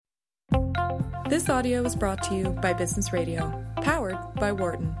This audio is brought to you by Business Radio, powered by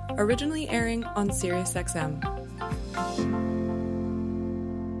Wharton, originally airing on SiriusXM.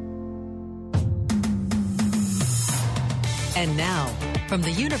 And now, from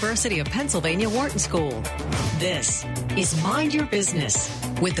the University of Pennsylvania Wharton School, this is Mind Your Business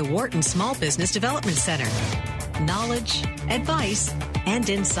with the Wharton Small Business Development Center. Knowledge, advice, and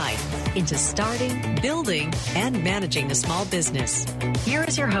insight into starting, building, and managing a small business. Here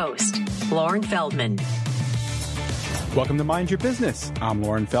is your host, Lauren Feldman. Welcome to Mind Your Business. I'm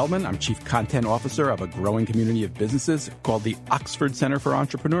Lauren Feldman. I'm Chief Content Officer of a growing community of businesses called the Oxford Center for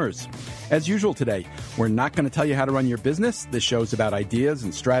Entrepreneurs. As usual today, we're not going to tell you how to run your business. This show's about ideas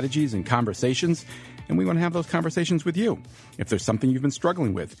and strategies and conversations, and we want to have those conversations with you. If there's something you've been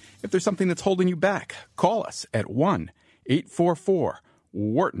struggling with, if there's something that's holding you back, call us at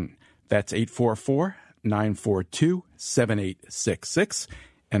 1-844-WHARTON. That's 844-942-7866.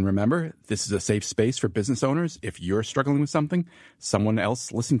 And remember, this is a safe space for business owners. If you're struggling with something, someone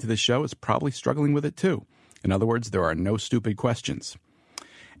else listening to this show is probably struggling with it too. In other words, there are no stupid questions.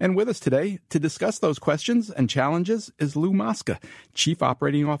 And with us today to discuss those questions and challenges is Lou Mosca, Chief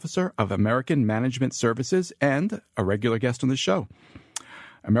Operating Officer of American Management Services and a regular guest on the show.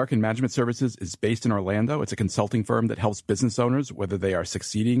 American Management Services is based in Orlando. It's a consulting firm that helps business owners, whether they are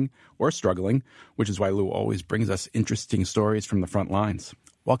succeeding or struggling, which is why Lou always brings us interesting stories from the front lines.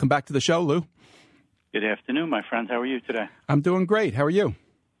 Welcome back to the show, Lou. Good afternoon, my friends. How are you today? I'm doing great. How are you?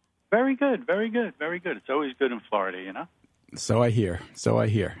 Very good, very good, very good. It's always good in Florida, you know? So I hear.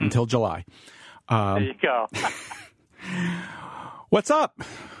 Until July. There you go. What's up?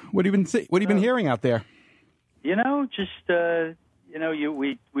 What have you been hearing out there? You know, just, you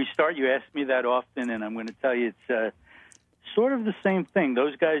ask me that often, and I'm going to tell you it's sort of the same thing.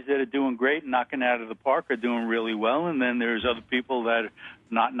 Those guys that are doing great and knocking it out of the park are doing really well, and then there's other people that are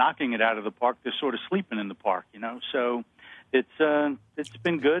not knocking it out of the park. They're sort of sleeping in the park, you know? So it's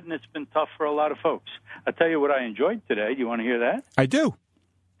been good, and it's been tough for a lot of folks. I'll tell you what I enjoyed today. Do you want to hear that? I do.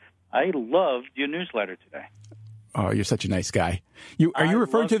 I loved your newsletter today. Oh, you're such a nice guy. Are you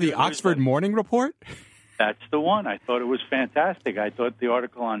referring to the Oxford Morning Report? That's the one. I thought it was fantastic. I thought the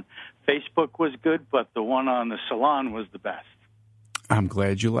article on Facebook was good, but the one on the salon was the best. I'm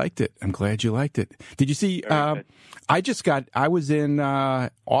glad you liked it. Did you see, I was in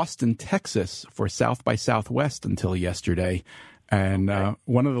Austin, Texas for South by Southwest until yesterday. And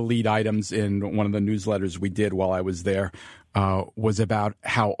one of the lead items in one of the newsletters we did while I was there was about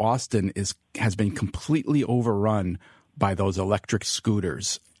how Austin has been completely overrun by those electric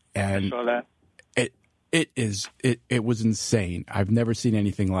scooters. And I saw that. It was insane. I've never seen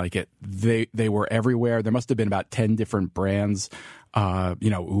anything like it. They were everywhere. There must have been about 10 different brands.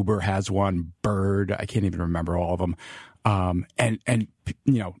 Uber has one, Bird. I can't even remember all of them. I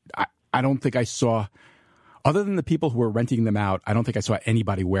don't think I saw, other than the people who were renting them out, I don't think I saw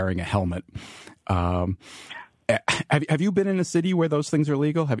anybody wearing a helmet. Have you been in a city where those things are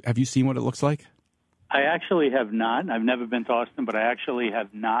legal? Have you seen what it looks like? I actually have not. I've never been to Austin, but I actually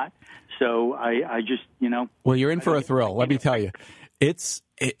have not. So I just, Well, you're in for a thrill. Let me tell you. It's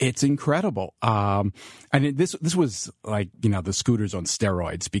incredible. And this was like, the scooters on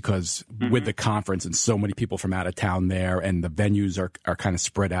steroids because with the conference and so many people from out of town there and the venues are kind of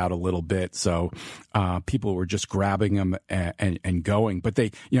spread out a little bit. So, people were just grabbing them and going, but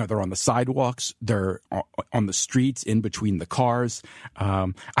they're on the sidewalks. They're on the streets in between the cars.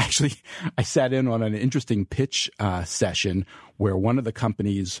 I sat in on an interesting pitch, session where one of the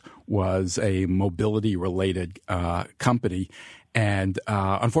companies was a mobility related, company. And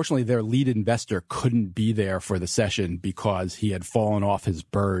unfortunately, their lead investor couldn't be there for the session because he had fallen off his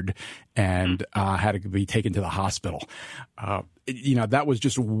bird and had to be taken to the hospital. That was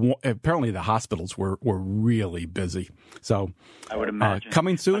just apparently the hospitals were really busy. So I would imagine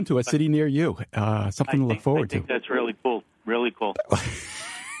coming soon to a city near you. Something to look forward to. I think that's really cool. Really cool.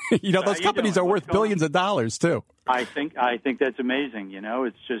 Those companies are worth billions of dollars too. I think that's amazing.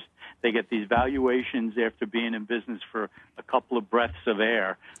 It's just. They get these valuations after being in business for a couple of breaths of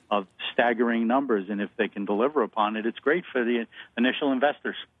air of staggering numbers. And if they can deliver upon it, it's great for the initial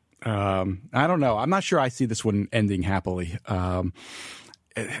investors. I don't know. I'm not sure I see this one ending happily.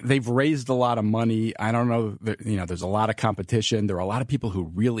 They've raised a lot of money. I don't know. There's a lot of competition. There are a lot of people who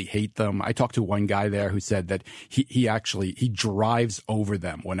really hate them. I talked to one guy there who said that he drives over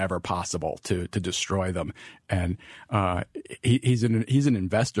them whenever possible to destroy them. And he's an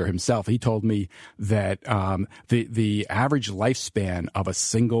investor himself. He told me that the average lifespan of a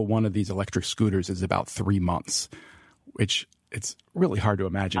single one of these electric scooters is about 3 months, which it's really hard to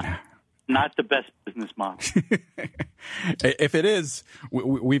imagine. Not the best business model. If it is,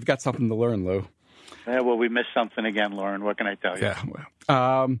 we've got something to learn, Lou. Yeah, well, we missed something again, Lauren. What can I tell you?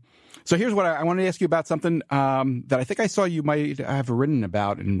 Yeah. So here's what I wanted to ask you about, something that I think I saw you might have written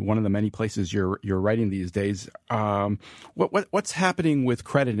about in one of the many places you're writing these days. What's happening with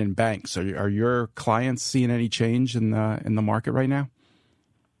credit in banks? Are your clients seeing any change in the market right now?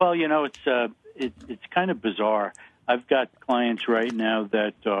 Well, it's kind of bizarre. I've got clients right now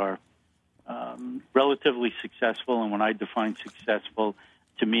that are relatively successful, and when I define successful,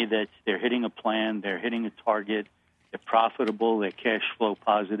 to me, that's they're hitting a plan, they're hitting a target, they're profitable, they're cash flow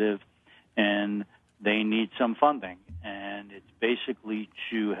positive, and they need some funding. And it's basically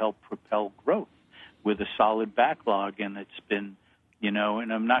to help propel growth with a solid backlog. And it's been,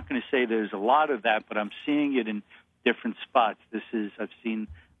 and I'm not going to say there's a lot of that, but I'm seeing it in different spots. I've seen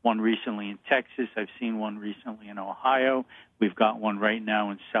one recently in Texas. I've seen one recently in Ohio. We've got one right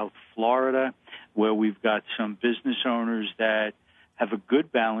now in South Florida, where we've got some business owners that have a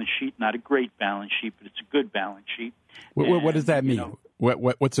good balance sheet, not a great balance sheet, but it's a good balance sheet. What does that mean?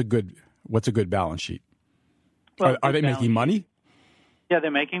 What's a good balance sheet? Well, are they making money? Yeah, they're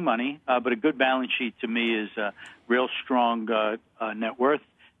making money, but a good balance sheet to me is a real strong net worth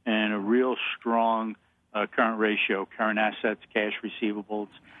and a real strong current ratio, current assets, cash receivables,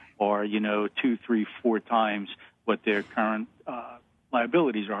 or 2, 3, 4 times what their current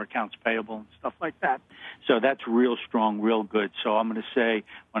liabilities are, accounts payable and stuff like that. So that's real strong, real good. So I'm going to say,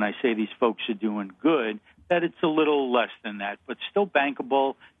 when I say these folks are doing good, that it's a little less than that, but still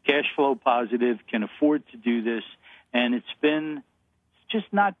bankable, cash flow positive, can afford to do this. And it's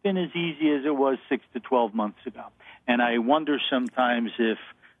just not been as easy as it was 6 to 12 months ago. And I wonder sometimes if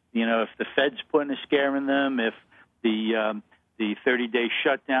the Fed's putting a scare in them, if the 30-day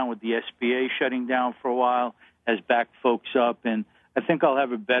shutdown with the SBA shutting down for a while has backed folks up. And I think I'll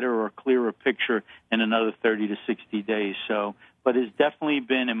have a better or clearer picture in another 30 to 60 days. But it's definitely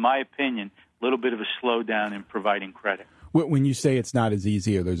been, in my opinion, a little bit of a slowdown in providing credit. When you say it's not as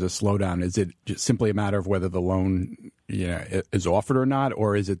easy or there's a slowdown, is it just simply a matter of whether the loan is offered or not,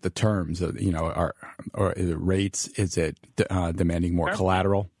 or is it the terms, or is it rates? Is it demanding more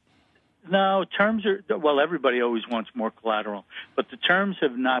collateral? No, terms are, well, everybody always wants more collateral, but the terms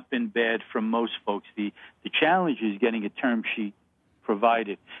have not been bad for most folks. The challenge is getting a term sheet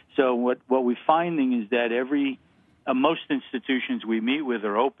provided. So what we're finding is that most institutions we meet with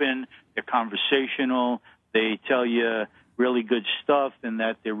are open, they're conversational, they tell you really good stuff, and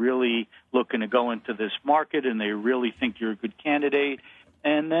that they're really looking to go into this market, and they really think you're a good candidate.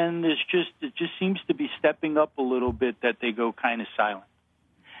 And then it just seems to be stepping up a little bit that they go kind of silent.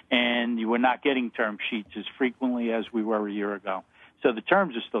 And you were not getting term sheets as frequently as we were a year ago. So the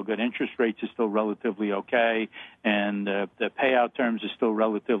terms are still good. Interest rates are still relatively okay, and the payout terms are still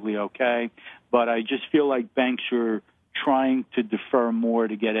relatively okay. But I just feel like banks are trying to defer more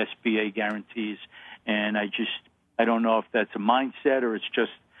to get SBA guarantees, and I don't know if that's a mindset or it's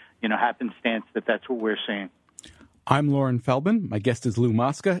just happenstance that's what we're seeing. I'm Lauren Feldman. My guest is Lou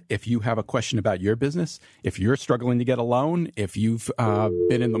Mosca. If you have a question about your business, if you're struggling to get a loan, if you've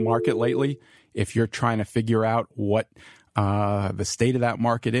been in the market lately, if you're trying to figure out what the state of that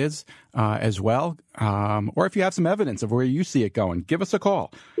market is as well, or if you have some evidence of where you see it going, give us a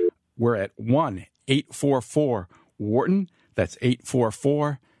call. We're at 1-844-WHARTON. That's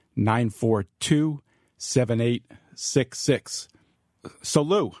 844-942-7866. So,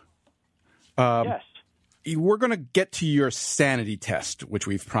 Lou. Yes. We're going to get to your sanity test, which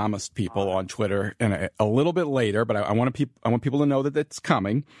we've promised people on Twitter, and a little bit later. But I want people to know that it's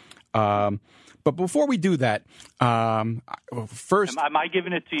coming. But before we do that, first, am I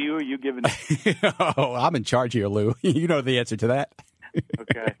giving it to you, or are you giving it? Oh, I'm in charge here, Lou. You know the answer to that.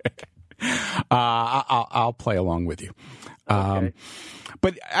 Okay. I'll play along with you. Okay.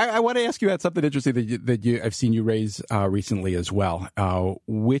 But I want to ask you about something interesting that I've seen you raise recently as well,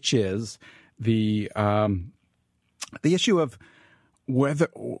 which is the issue of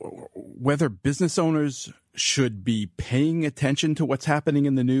whether business owners should be paying attention to what's happening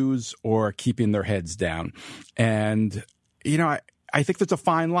in the news or keeping their heads down. And, I think there's a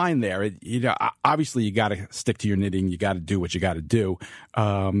fine line there. Obviously you got to stick to your knitting. You got to do what you got to do.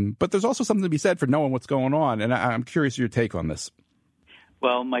 But there's also something to be said for knowing what's going on. And I'm curious your take on this.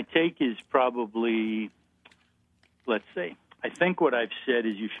 Well, my take is probably, let's see. I think what I've said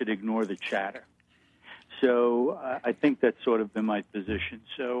is you should ignore the chatter. So I think that's sort of been my position.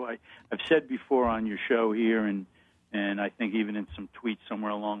 So I've said before on your show here, and I think even in some tweets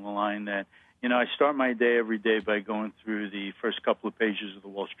somewhere along the line, that I start my day every day by going through the first couple of pages of the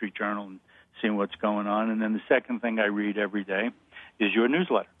Wall Street Journal and seeing what's going on, and then the second thing I read every day is your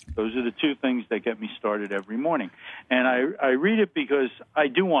newsletter. Those are the two things that get me started every morning. And I read it because I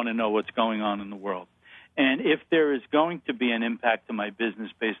do want to know what's going on in the world. And if there is going to be an impact to my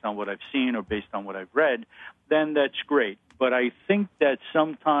business based on what I've seen or based on what I've read, then that's great. But I think that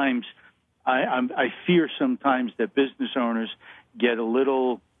sometimes, I fear sometimes that business owners get a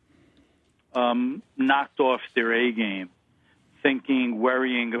little knocked off their A game,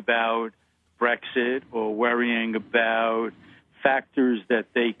 worrying about Brexit or worrying about factors that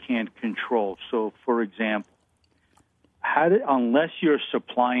they can't control. So, for example, unless you're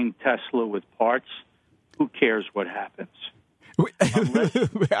supplying Tesla with parts, who cares what happens?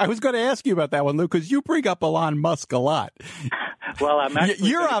 I was going to ask you about that one, Lou, because you bring up Elon Musk a lot. Well, I'm actually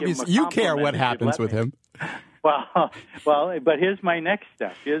you're obvious. You care what happens with him. Well, but here's my next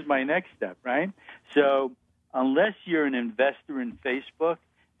step. Right? So, unless you're an investor in Facebook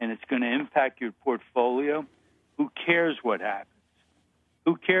and it's going to impact your portfolio, who cares what happens?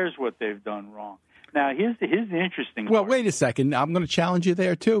 Who cares what they've done wrong? Now, here's the interesting part. Well, wait a second. I'm going to challenge you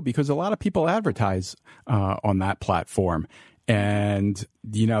there, too, because a lot of people advertise on that platform. And,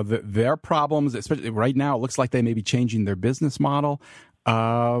 their problems, especially right now, it looks like they may be changing their business model.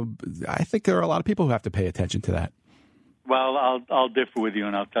 I think there are a lot of people who have to pay attention to that. Well, I'll differ with you,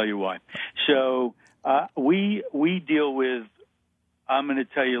 and I'll tell you why. So we deal with, I'm going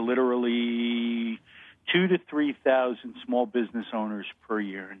to tell you, literally 2,000 to 3,000 small business owners per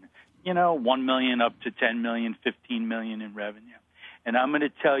year. And 1 million up to 10 million, 15 million in revenue. And I'm going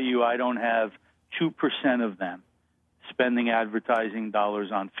to tell you, I don't have 2% of them spending advertising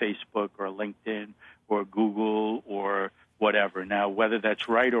dollars on Facebook or LinkedIn or Google or whatever. Now, whether that's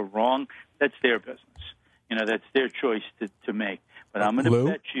right or wrong, that's their business. That's their choice to make. But I'm going to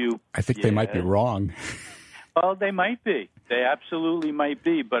bet you. I think they might be wrong. Well, they might be. They absolutely might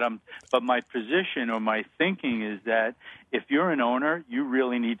be. But my position or my thinking is that if you're an owner, you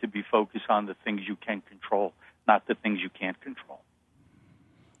really need to be focused on the things you can control, not the things you can't control.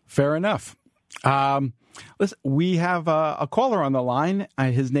 Fair enough. Listen, we have a caller on the line.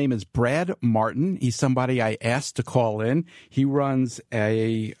 His name is Brad Martyn. He's somebody I asked to call in. He runs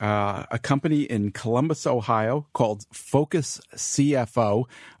a company in Columbus, Ohio called Focus CFO.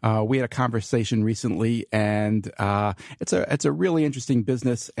 We had a conversation recently, and it's a really interesting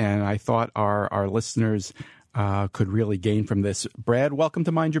business, and I thought our listeners could really gain from this. Brad, welcome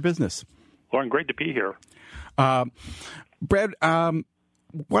to Mind Your Business. Lauren, great to be here. Brad,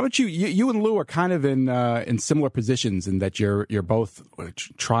 why don't you and Lou are kind of in similar positions in that you're both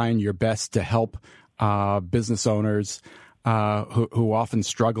trying your best to help business owners who often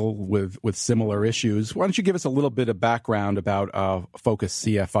struggle with similar issues. Why don't you give us a little bit of background about Focus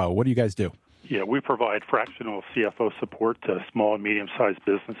CFO? What do you guys do? Yeah, we provide fractional CFO support to small and medium-sized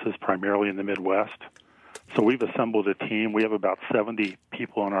businesses, primarily in the Midwest. So we've assembled a team. We have about 70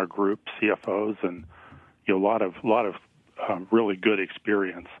 people in our group, CFOs, and a lot of really good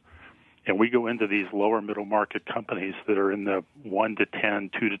experience. And we go into these lower middle market companies that are in the 1 to 10,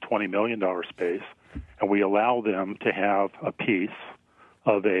 $2 to $20 million space, and we allow them to have a piece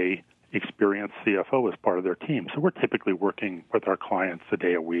of a experienced CFO as part of their team. So we're typically working with our clients a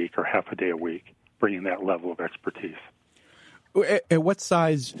day a week or half a day a week, bringing that level of expertise. At what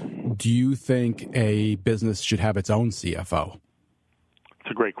size do you think a business should have its own CFO?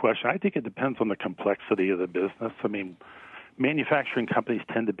 It's a great question. I think it depends on the complexity of the business. I mean, manufacturing companies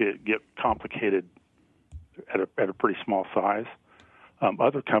tend to get complicated at a pretty small size.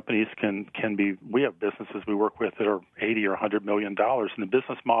 Other companies can be. We have businesses we work with that are $80 or $100 million, and the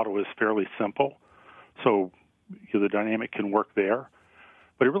business model is fairly simple. So the dynamic can work there.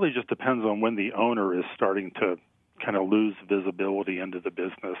 But it really just depends on when the owner is starting to kind of lose visibility into the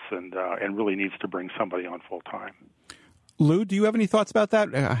business and really needs to bring somebody on full time. Lou, do you have any thoughts about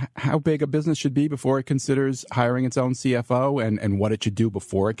that? How big a business should be before it considers hiring its own CFO, and what it should do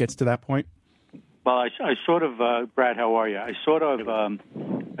before it gets to that point? Well, I sort of, Brad, how are you? I sort of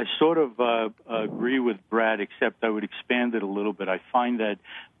agree with Brad, except I would expand it a little bit. I find that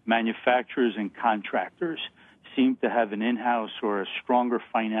manufacturers and contractors seem to have an in-house or a stronger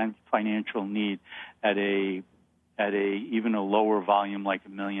financial need at even a lower volume like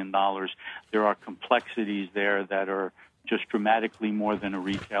 $1 million. There are complexities there that are just dramatically more than a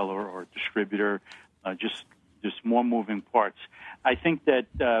retailer or a distributor, just more moving parts. I think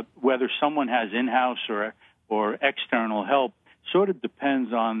that whether someone has in-house or external help sort of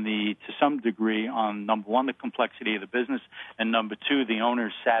depends on to some degree on, number one, the complexity of the business, and number two, the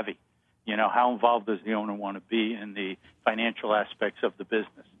owner's savvy. How involved does the owner want to be in the financial aspects of the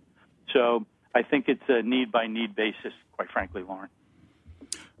business? So I think it's a need-by-need basis, quite frankly, Lauren.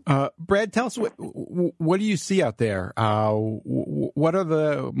 Brad, tell us what do you see out there? What are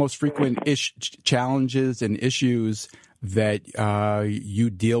the most frequent challenges and issues that you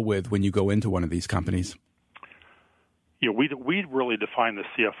deal with when you go into one of these companies? We really define the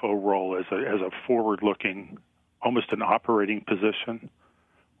CFO role as a forward-looking, almost an operating position.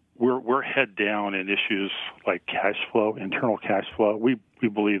 We're head down in issues like cash flow, internal cash flow. We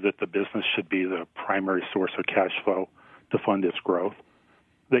believe that the business should be the primary source of cash flow to fund its growth.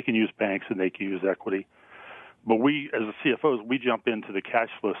 They can use banks and they can use equity. But we, as the CFOs, we jump into the cash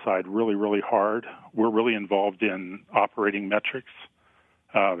flow side really, really hard. We're really involved in operating metrics,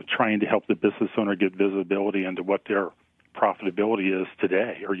 trying to help the business owner get visibility into what their profitability is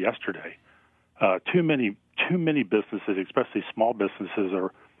today or yesterday. Too many businesses, especially small businesses,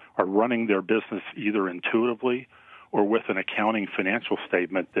 are running their business either intuitively or with an accounting financial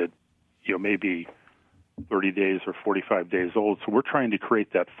statement that may be 30 days or 45 days old. So we're trying to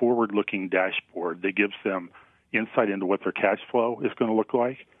create that forward-looking dashboard that gives them insight into what their cash flow is going to look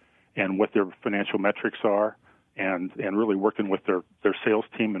like and what their financial metrics are, and really working with their sales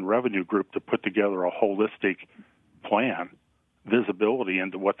team and revenue group to put together a holistic plan, visibility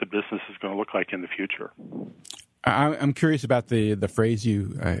into what the business is going to look like in the future. I'm curious about the phrase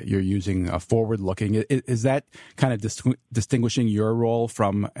you're using, forward-looking. Is that kind of distinguishing your role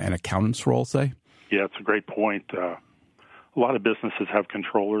from an accountant's role, say? Yeah, it's a great point. A lot of businesses have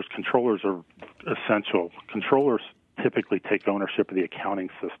controllers. Controllers are essential. Controllers typically take ownership of the accounting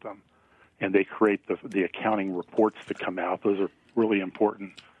system, and they create the accounting reports that come out. Those are really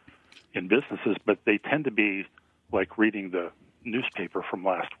important in businesses, but they tend to be like reading the newspaper from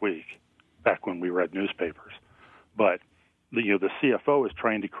last week, back when we read newspapers. But the CFO is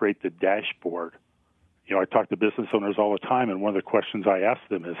trying to create the dashboard. I talk to business owners all the time, and one of the questions I ask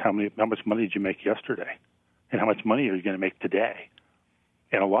them is how much money did you make yesterday, and how much money are you going to make today?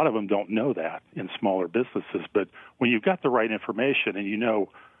 And a lot of them don't know that in smaller businesses. But when you've got the right information and you know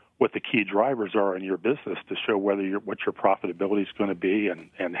what the key drivers are in your business to show what your profitability is going to be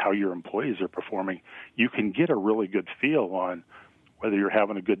and how your employees are performing, you can get a really good feel on whether you're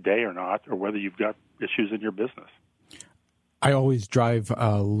having a good day or not, or whether you've got issues in your business. I always drive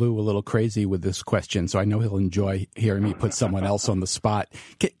Lou a little crazy with this question, so I know he'll enjoy hearing me put someone else on the spot.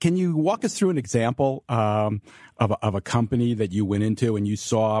 Can you walk us through an example of a company that you went into and you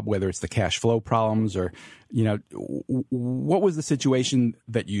saw, whether it's the cash flow problems or, what was the situation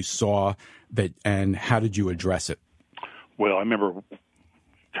that you saw and how did you address it? Well, I remember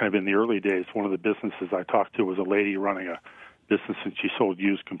kind of in the early days, one of the businesses I talked to was a lady running a business, and she sold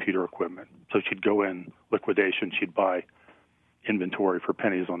used computer equipment. So she'd go in liquidation, she'd buy inventory for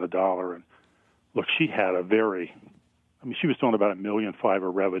pennies on the dollar. And look, she had she was doing about $1.5 million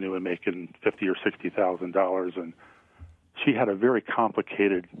of revenue and making $50,000 or $60,000, and she had a very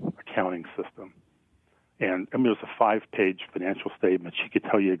complicated accounting system. And it was a 5-page financial statement. She could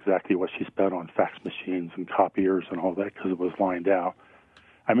tell you exactly what she spent on fax machines and copiers and all that because it was lined out.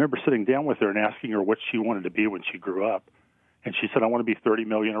 I remember sitting down with her and asking her what she wanted to be when she grew up. And she said, I want to be $30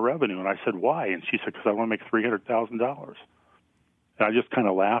 million in revenue. And I said, why? And she said, because I want to make $300,000. And I just kind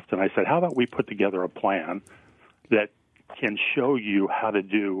of laughed, and I said, how about we put together a plan that can show you how to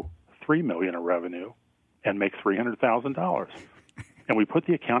do $3 million in revenue and make $300,000? And we put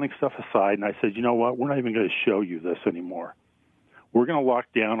the accounting stuff aside, and I said, you know what? We're not even going to show you this anymore. We're going to lock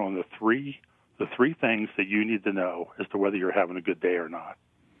down on the three things that you need to know as to whether you're having a good day or not.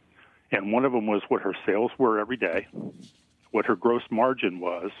 And one of them was what her sales were every day, what her gross margin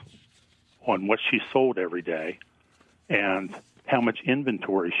was on what she sold every day, and how much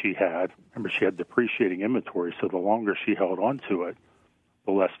inventory she had. Remember, she had depreciating inventory, so the longer she held on to it,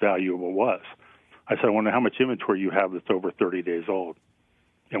 the less valuable it was. I said, I wonder how much inventory you have that's over 30 days old.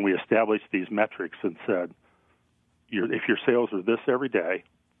 And we established these metrics and said, if your sales are this every day,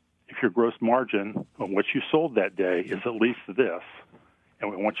 if your gross margin on what you sold that day is at least this,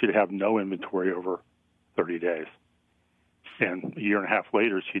 and we want you to have no inventory over 30 days. And a year and a half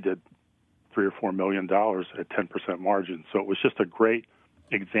later, she did $3 or $4 million at 10% margin. So it was just a great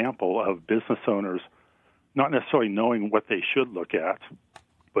example of business owners not necessarily knowing what they should look at,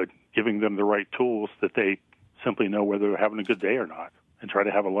 but giving them the right tools that they simply know whether they're having a good day or not, and try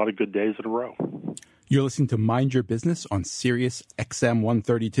to have a lot of good days in a row. You're listening to Mind Your Business on Sirius XM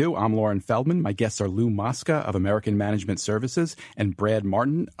 132. I'm Lauren Feldman. My guests are Lou Mosca of American Management Services and Brad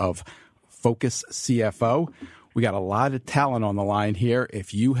Martyn of Focus CFO. We got a lot of talent on the line here.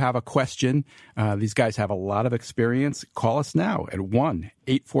 If you have a question, these guys have a lot of experience. Call us now at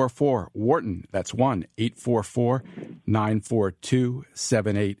 1-844-WHARTON. That's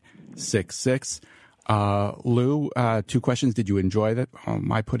 1-844-942-7866. Lou, 2 questions. Did you enjoy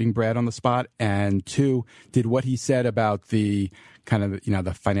my putting Brad on the spot? And 2, did what he said about the kind of,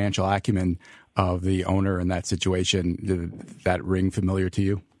 the financial acumen of the owner in that situation, did that ring familiar to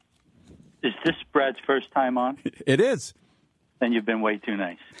you? Is this Brad's first time on? It is. Then you've been way too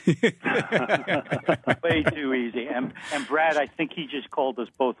nice. Way too easy. And Brad, I think he just called us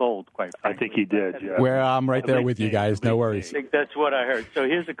both old, quite frankly. I think he did, yeah. Well, I'm right there with you guys. No worries. I think that's what I heard. So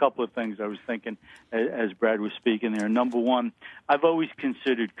here's a couple of things I was thinking as Brad was speaking there. Number one, I've always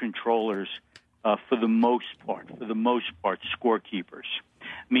considered controllers, for the most part, scorekeepers,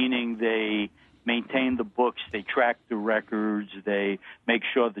 meaning they maintain the books, they track the records, they make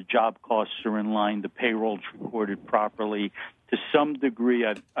sure the job costs are in line, the payroll's recorded properly. To some degree,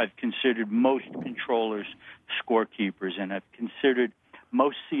 I've considered most controllers scorekeepers, and I've considered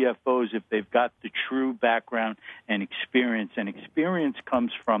most CFOs, if they've got the true background and experience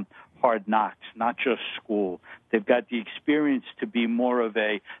comes from hard knocks, not just school. They've got the experience to be more of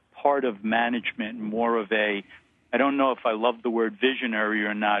a part of management, more of a, I don't know if I love the word visionary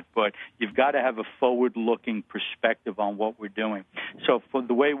or not, but you've got to have a forward-looking perspective on what we're doing. So for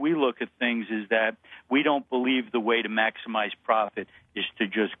the way we look at things is that we don't believe the way to maximize profit is to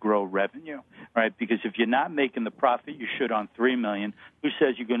just grow revenue, right? Because if you're not making the profit you should on $3 million, who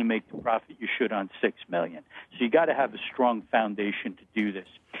says you're going to make the profit you should on $6 million? So you got to have a strong foundation to do this.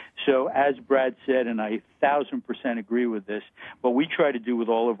 So as Brad said, and I 1,000% agree with this, what we try to do with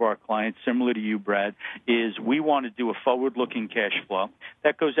all of our clients, similar to you, Brad, is we want to do a forward-looking cash flow.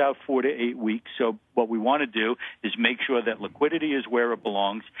 That goes out 4 to 8 weeks. So what we want to do is make sure that liquidity is where it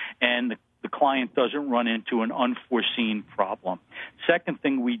belongs and the client doesn't run into an unforeseen problem. Second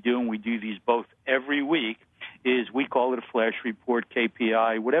thing we do, and we do these both every week, is we call it a flash report,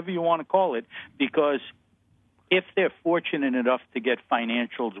 KPI, whatever you want to call it, because if they're fortunate enough to get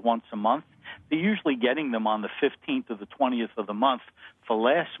financials once a month, they're usually getting them on the 15th or the 20th of the month for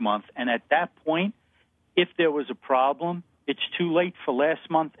last month. And at that point, if there was a problem, it's too late for last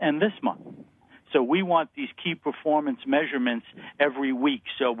month and this month. So we want these key performance measurements every week.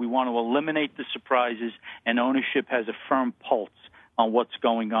 So we want to eliminate the surprises, and ownership has a firm pulse on what's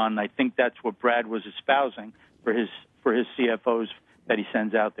going on. And I think that's what Brad was espousing for his CFOs that he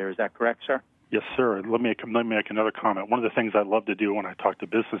sends out there. Is that correct, sir? Yes, sir. Let me make another comment. One of the things I love to do when I talk to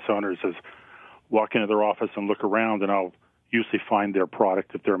business owners is walk into their office and look around, and I'll usually find their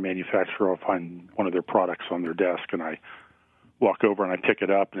product. If they're a manufacturer, I'll find one of their products on their desk, and I walk over and I pick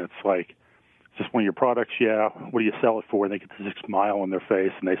it up, and it's like, is this one of your products? Yeah. What do you sell it for? And they get this smile on their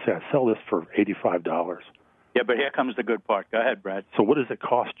face, and they say, I sell this for $85. Yeah, but here comes the good part. Go ahead, Brad. So what does it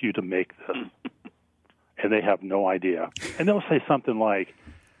cost you to make this? And they have no idea. And they'll say something like,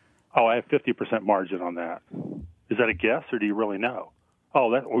 oh, I have 50% margin on that. Is that a guess, or do you really know?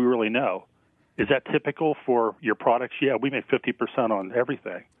 Oh, that we really know. Is that typical for your products? Yeah, we make 50% on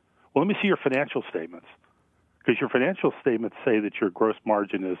everything. Well, let me see your financial statements, because your financial statements say that your gross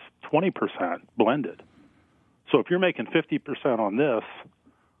margin is 20% blended. So if you're making 50% on this,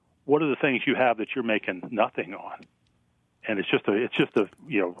 what are the things you have that you're making nothing on? And it's just a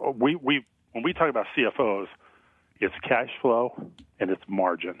we when we talk about CFOs, it's cash flow and it's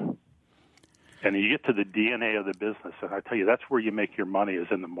margin. And you get to the DNA of the business, and I tell you, that's where you make your money, is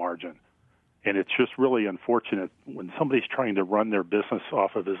in the margin. And it's just really unfortunate when somebody's trying to run their business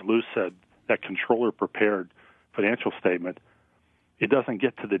off of, as Lou said, that controller-prepared financial statement. It doesn't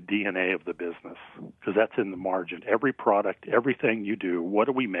get to the DNA of the business, because that's in the margin. Every product, everything you do, what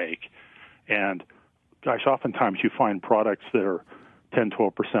do we make? And, gosh, oftentimes you find products that are 10,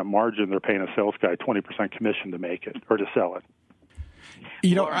 12% margin. They're paying a sales guy 20% commission to make it or to sell it.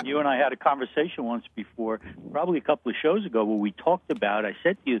 You know, you and I had a conversation once before, probably a couple of shows ago, where we talked about, I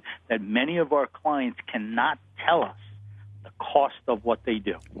said to you that many of our clients cannot tell us the cost of what they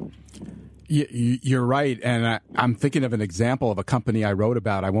do. You're right, and I'm thinking of an example of a company I wrote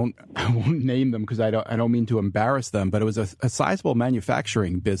about. I won't name them because I don't mean to embarrass them, but it was a sizable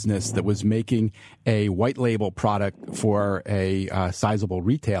manufacturing business that was making a white label product for a sizable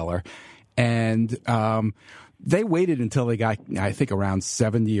retailer, and they waited until they got, I think, around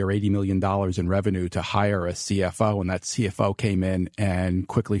 $70 or $80 million in revenue to hire a CFO, and that CFO came in and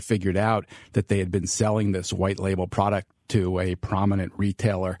quickly figured out that they had been selling this white label product to a prominent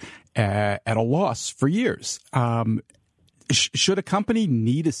retailer at a loss for years. Should a company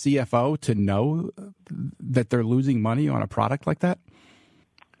need a CFO to know that they're losing money on a product like that?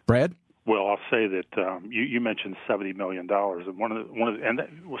 Brad? Well, I'll say that you mentioned $70 million, and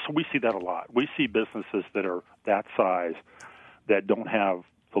so we see that a lot. We see businesses that are that size that don't have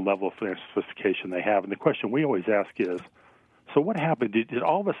the level of financial sophistication they have. And the question we always ask is, So what happened? Did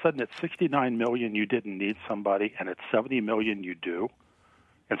all of a sudden at $69 million you didn't need somebody, and at $70 million you do?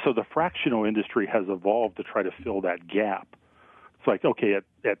 And so the fractional industry has evolved to try to fill that gap. It's like, okay, at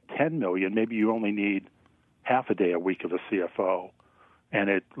 $10 million, maybe you only need half a day a week of a CFO, and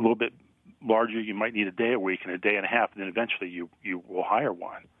at a little bit larger, you might need a day a week and a day and a half, and then eventually you will hire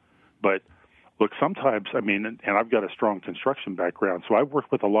one. But look, sometimes, I mean, and I've got a strong construction background, so I've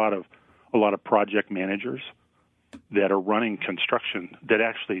worked with a lot of project managers that are running construction that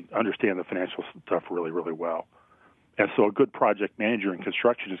actually understand the financial stuff really, really well. And so a good project manager in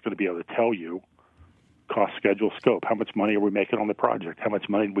construction is going to be able to tell you cost, schedule, scope. How much money are we making on the project? How much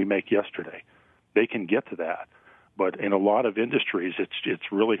money did we make yesterday? They can get to that. But in a lot of industries,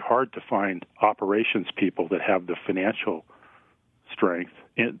 it's really hard to find operations people that have the financial strength.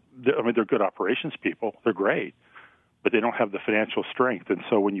 I mean, they're good operations people. They're great. But they don't have the financial strength. And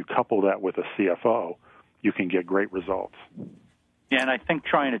so when you couple that with a CFO, you can get great results. Yeah, and I think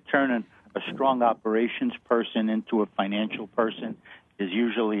trying to turn a strong operations person into a financial person is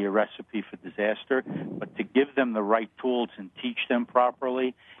usually a recipe for disaster. But to give them the right tools and teach them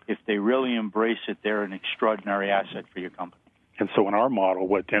properly, if they really embrace it, they're an extraordinary asset for your company. And so in our model,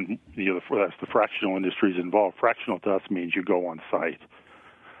 that's the fractional industries involved. Fractional to us means you go on site.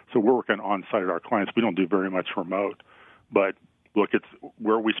 So we're working on site at our clients. We don't do very much remote. But look, it's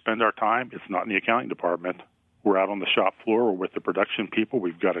where we spend our time. It's not in the accounting department. We're out on the shop floor. We're with the production people.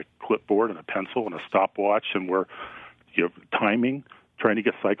 We've got a clipboard and a pencil and a stopwatch, and we're timing, trying to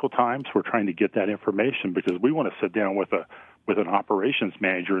get cycle times. We're trying to get that information because we want to sit down with an operations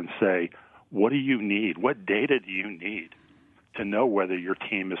manager and say, what do you need? What data do you need to know whether your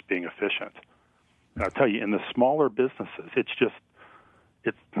team is being efficient? And I'll tell you, in the smaller businesses,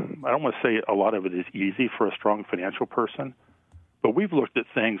 I don't want to say a lot of it is easy for a strong financial person, but we've looked at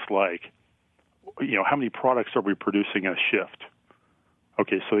things like, how many products are we producing in a shift?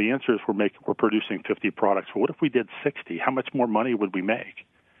 Okay, so the answer is we're producing 50 products. Well, what if we did 60? How much more money would we make?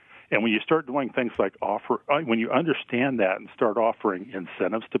 And when you start doing things like when you understand that and start offering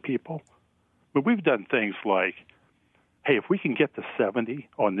incentives to people, but we've done things like, hey, if we can get to 70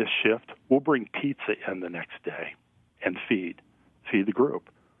 on this shift, we'll bring pizza in the next day and feed the group.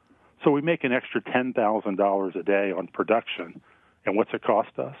 So we make an extra $10,000 a day on production, and what's it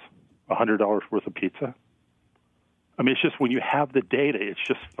cost us? $100 worth of pizza? I mean, it's just when you have the data, it's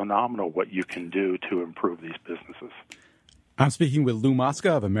just phenomenal what you can do to improve these businesses. I'm speaking with Lou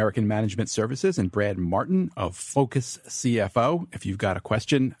Mosca of American Management Services and Brad Martyn of Focus CFO. If you've got a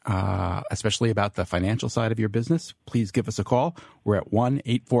question, especially about the financial side of your business, please give us a call. We're at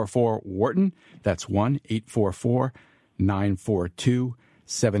 1-844-WHARTON. That's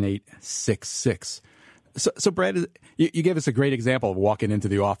 1-844-942-7866. So Brad, you gave us a great example of walking into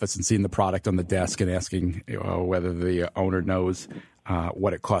the office and seeing the product on the desk and asking whether the owner knows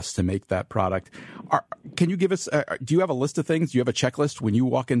what it costs to make that product. Can you give us, do you have a list of things? Do you have a checklist when you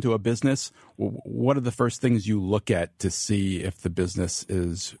walk into a business? What are the first things you look at to see if the business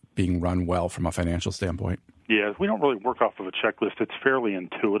is being run well from a financial standpoint? Yeah, we don't really work off of a checklist. It's fairly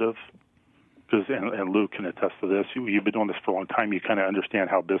intuitive. And Lou can attest to this. You've been doing this for a long time. You kind of understand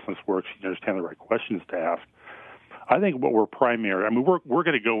how business works. You understand the right questions to ask. I think what we're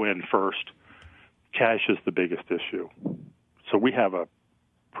going to go in first. Cash is the biggest issue. So we have a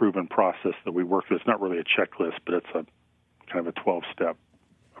proven process that we work with. It's not really a checklist, but it's a kind of a 12-step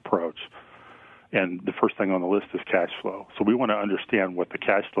approach. And the first thing on the list is cash flow. So we want to understand what the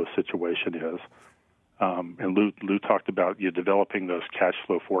cash flow situation is. And Lou talked about developing those cash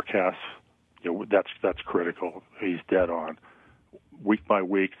flow forecasts. That's critical. He's dead on. Week by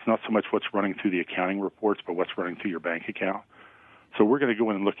week, it's not so much what's running through the accounting reports, but what's running through your bank account. So we're going to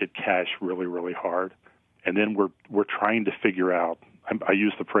go in and look at cash really, really hard, and then we're trying to figure out. I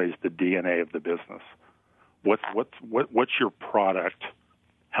use the phrase the DNA of the business. What's your product?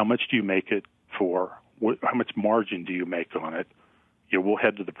 How much do you make it for? How much margin do you make on it? We'll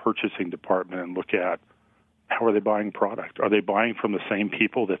head to the purchasing department and look at. How are they buying product? Are they buying from the same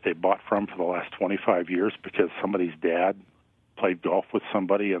people that they bought from for the last 25 years because somebody's dad played golf with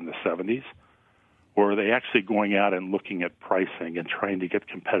somebody in the 70s? Or are they actually going out and looking at pricing and trying to get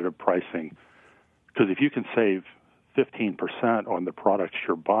competitive pricing? Because if you can save 15% on the products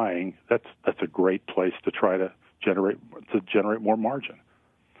you're buying, that's a great place to try to generate more margin.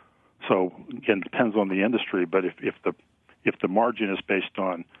 So again, it depends on the industry, but if the margin is based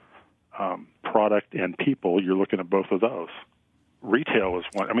on product and people, you're looking at both of those. Retail is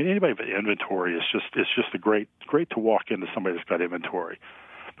one. I mean, anybody with inventory is just a great to walk into somebody that's got inventory,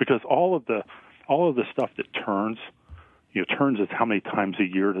 because all of the stuff that turns is how many times a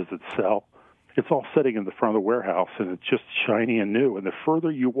year does it sell. it's all sitting in the front of the warehouse, and it's just shiny and new. And the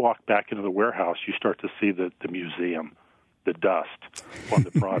further you walk back into the warehouse, you start to see the museum, the dust on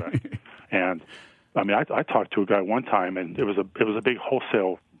the product. And I mean, I talked to a guy one time, and it was a big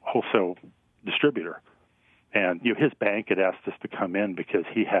wholesale distributor, and his bank had asked us to come in because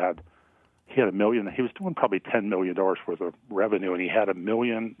he had $1 million. He was doing probably $10 million worth of revenue, and he had $1.5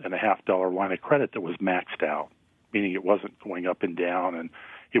 million line of credit that was maxed out, meaning it wasn't going up and down, and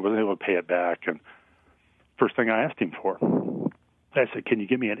he wasn't able to pay it back. And first thing I asked him for, I said, "Can you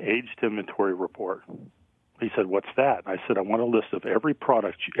give me an aged inventory report?" He said, "What's that?" And I said, "I want a list of every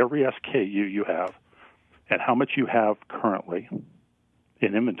product, every SKU you have, and how much you have currently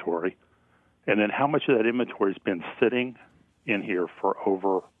in inventory, and then how much of that inventory has been sitting in here for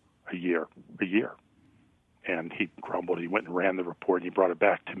over a year. And he grumbled. He went and ran the report, and he brought it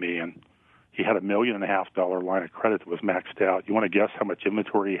back to me, and he had $1.5 million line of credit that was maxed out. You want to guess how much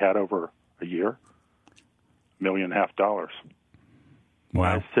inventory he had over a year? $1.5 million. Wow.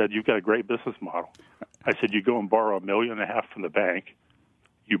 I said, "You've got a great business model." I said, "You go and borrow $1.5 million from the bank,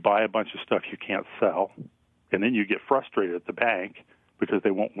 you buy a bunch of stuff you can't sell, and then you get frustrated at the bank because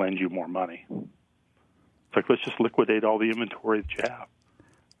they won't lend you more money. It's like, let's just liquidate all the inventory that you have."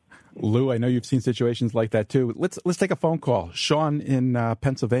 Lou, I know you've seen situations like that too. Let's take a phone call. Sean in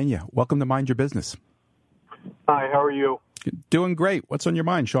Pennsylvania. Welcome to Mind Your Business. Hi, how are you? Doing great. What's on your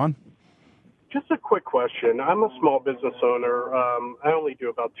mind, Sean? Just a quick question. I'm a small business owner. I only do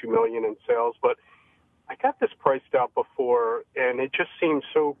about $2 million in sales, but I got this priced out before, and it just seemed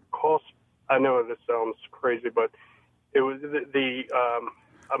so cost. I know this sounds crazy, but it was the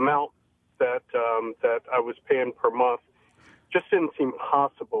amount that I was paying per month just didn't seem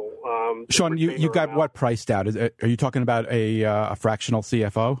possible. Sean, you got what priced out? Are you talking about a fractional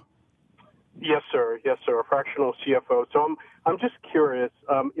CFO? Yes, sir. Yes, sir. A fractional CFO. So I'm just curious.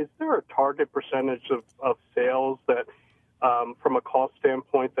 Is there a target percentage of sales that, from a cost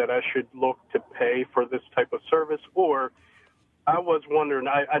standpoint, that I should look to pay for this type of service? Or I was wondering.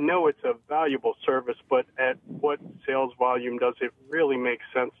 I know it's a valuable service, but at what sales volume does it really make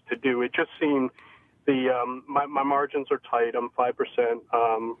sense to do? It just seemed my margins are tight. I'm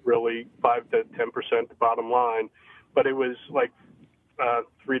 5%, really 5 to 10% the bottom line, but it was like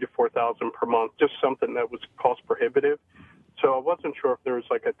 $3,000 to $4,000 per month, just something that was cost prohibitive. So I wasn't sure if there was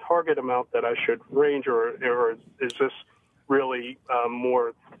like a target amount that I should range, or is this really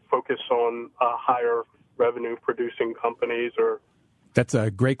more focused on higher revenue producing companies? Or That's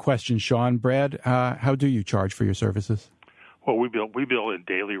a great question, Sean. Brad, how do you charge for your services? Well, we bill in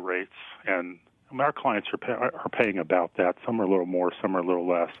daily rates, and our clients are paying about that. Some are a little more, some are a little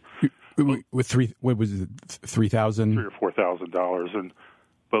less. With what was it, $3,000? $3,000 or $4,000,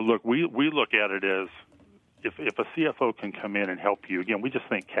 but look, we look at it as if a CFO can come in and help you. Again, we just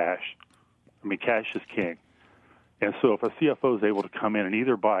think cash. I mean, cash is king, and so if a CFO is able to come in and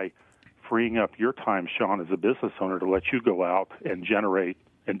either by freeing up your time, Sean, as a business owner, to let you go out and generate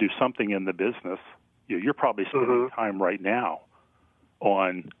and do something in the business, you're probably spending time right now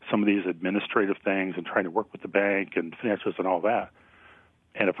on some of these administrative things and trying to work with the bank and financials and all that.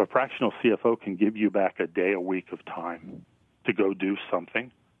 And if a fractional CFO can give you back a day a week of time to go do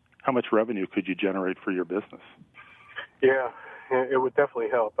something, how much revenue could you generate for your business? Yeah, it would definitely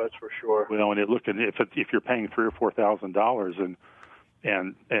help. That's for sure. Well, and if you're paying $3,000 or $4,000,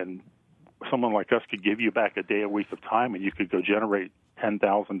 and someone like us could give you back a day a week of time, and you could go generate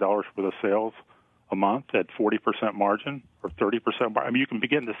 $10,000 worth of sales a month at 40% margin or 30% margin, I mean, you can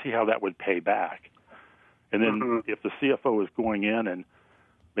begin to see how that would pay back. And then if the CFO is going in and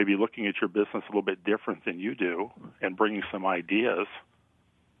maybe looking at your business a little bit different than you do and bringing some ideas,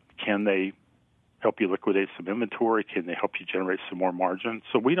 can they help you liquidate some inventory? Can they help you generate some more margin?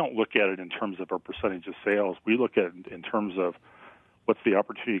 So we don't look at it in terms of our percentage of sales. We look at it in terms of what's the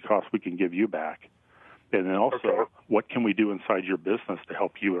opportunity cost we can give you back. And then also, what can we do inside your business to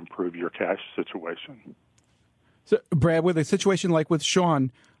help you improve your cash situation? So, Brad, with a situation like with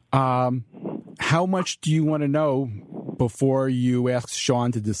Sean, how much do you want to know before you ask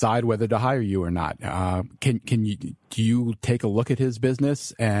Sean to decide whether to hire you or not? Do you take a look at his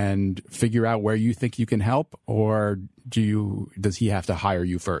business and figure out where you think you can help, or does he have to hire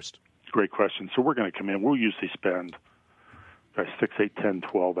you first? Great question. So we're going to come in. We'll usually spend 6, 8, 10,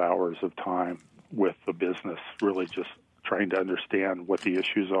 12 hours of time with the business, really just trying to understand what the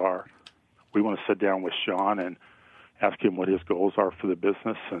issues are. We want to sit down with Sean and ask him what his goals are for the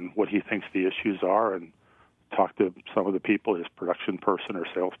business and what he thinks the issues are, and talk to some of the people, his production person or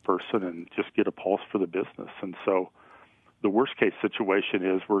salesperson, and just get a pulse for the business. And so the worst case situation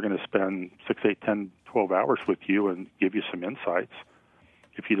is we're going to spend 6, 8, 10, 12 hours with you and give you some insights.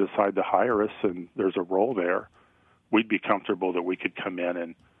 if you decide to hire us and there's a role there, we'd be comfortable that we could come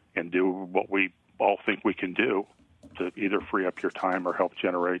in and do what we all think we can do to either free up your time or help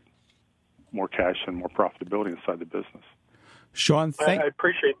generate more cash and more profitability inside the business. Sean, I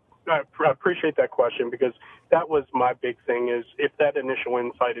appreciate that question, because that was my big thing, is if that initial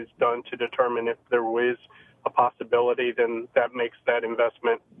insight is done to determine if there is a possibility, then that makes that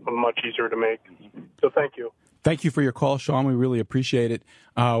investment much easier to make. So thank you. Thank you for your call, Sean. We really appreciate it.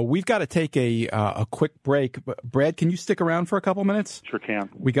 We've got to take a quick break. But Brad, can you stick around for a couple minutes? Sure can.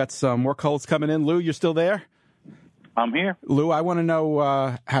 We got some more calls coming in. Lou, you're still there? I'm here. Lou, I want to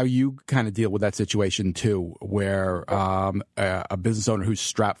know how you kind of deal with that situation, too, where a business owner who's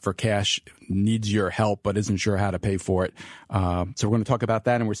strapped for cash needs your help but isn't sure how to pay for it. So we're going to talk about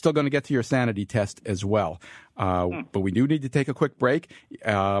that, and we're still going to get to your sanity test as well. But we do need to take a quick break.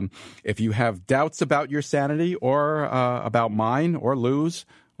 If you have doubts about your sanity or about mine or Lou's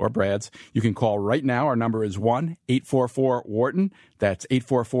or Brad's, you can call right now. Our number is 1-844-WHARTON. That's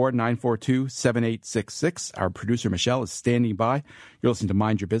 844-942-7866. Our producer, Michelle, is standing by. You're listening to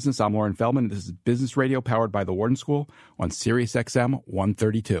Mind Your Business. I'm Loren Feldman. This is Business Radio powered by the Wharton School on Sirius XM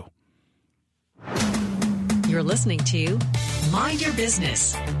 132. You're listening to Mind Your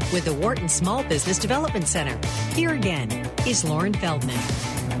Business with the Wharton Small Business Development Center. Here again is Loren Feldman.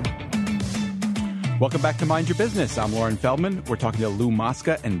 Welcome back to Mind Your Business. I'm Loren Feldman. We're talking to Lou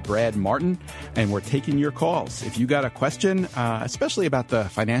Mosca and Brad Martyn, and we're taking your calls. If you got a question, especially about the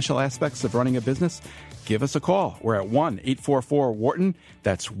financial aspects of running a business, give us a call. We're at 1-844-WHARTON.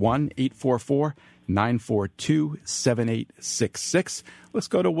 That's 1-844-942-7866. Let's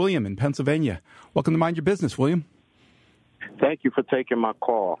go to William in Pennsylvania. Welcome to Mind Your Business, William. Thank you for taking my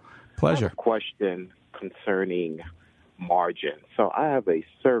call. Pleasure. I have a question concerning margin. So I have a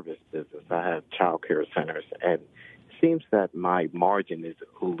service business. I have child care centers, and it seems that my margin is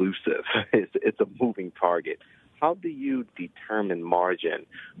elusive. It's a moving target. How do you determine margin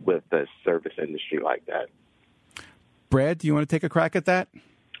with the service industry like that? Brad, do you want to take a crack at that?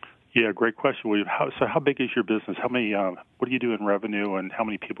 Yeah, great question, William. So how big is your business? How many? What do you do in revenue, and how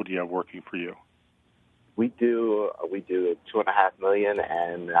many people do you have working for you? We do $2.5 million,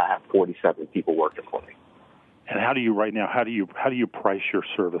 and I have 47 people working for me. And how do you right now? How do you price your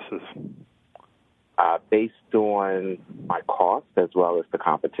services? Based on my cost as well as the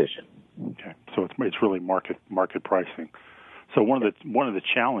competition. Okay, so it's really market pricing. So one of the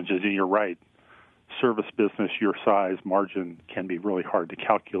challenges, and you're right, service business your size, margin can be really hard to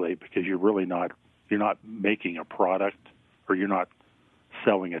calculate because you're not making a product, or you're not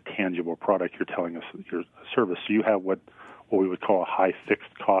selling a tangible product. You're telling us your service. So you have what we would call a high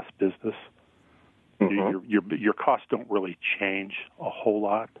fixed cost business. Mm-hmm. Your costs don't really change a whole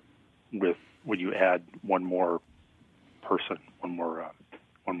lot when you add one more person, one more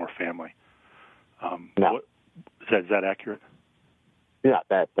family. No. Is that accurate? Yeah,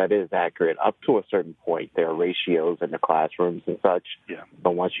 that is accurate. Up to a certain point, there are ratios in the classrooms and such. Yeah.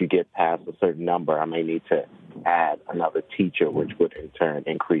 But once you get past a certain number, I may need to add another teacher, which would in turn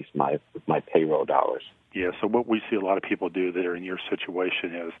increase my payroll dollars. Yeah. So what we see a lot of people do that are in your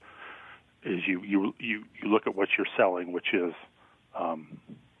situation is you look at what you're selling, which is an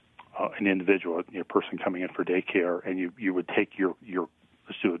individual, a person coming in for daycare, and you would take your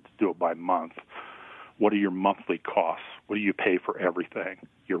let's do it by month. What are your monthly costs? What do you pay for everything?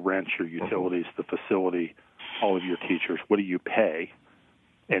 Your rent, your utilities, the facility, all of your teachers. What do you pay?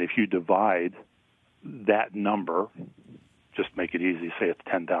 And if you divide that number, just make it easy, say it's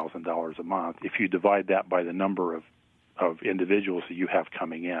 $10,000 a month. If you divide that by the number of individuals that you have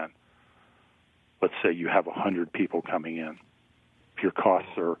coming in, let's say you have 100 people coming in. If your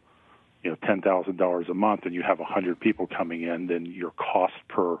costs are $10,000 a month and you have 100 people coming in, then your cost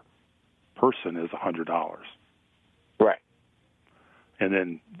per person is $100. Right. And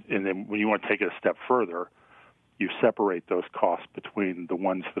then when you want to take it a step further, you separate those costs between the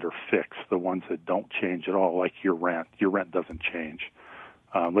ones that are fixed, the ones that don't change at all, like your rent. Your rent doesn't change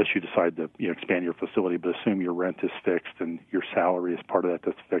unless you decide to expand your facility, but assume your rent is fixed and your salary is part of that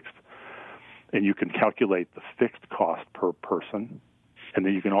that's fixed. And you can calculate the fixed cost per person, and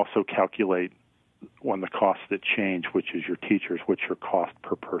then you can also calculate one of the costs that change, which is your teachers, what's your cost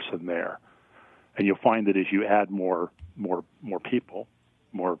per person there. And you'll find that as you add more people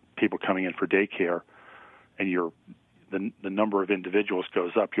coming in for daycare, and the number of individuals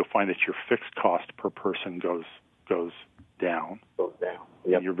goes up, you'll find that your fixed cost per person goes down. Goes down.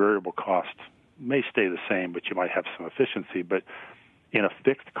 Yep. And your variable cost may stay the same, but you might have some efficiency. But in a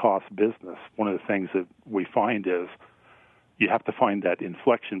fixed cost business, one of the things that we find is you have to find that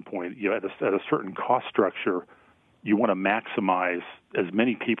inflection point. At a certain cost structure, you want to maximize as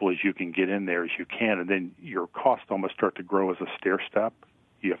many people as you can get in there as you can, and then your costs almost start to grow as a stair step.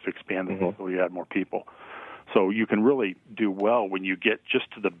 You have to expand the facility, add more people. So you can really do well when you get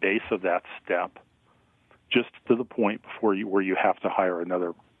just to the base of that step, just to the point where you have to hire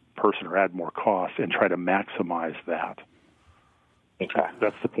another person or add more costs, and try to maximize that. Okay.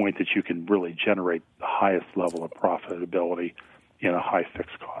 That's the point that you can really generate the highest level of profitability in a high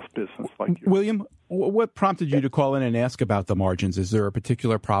fixed cost business like yours. William, what prompted you to call in and ask about the margins? Is there a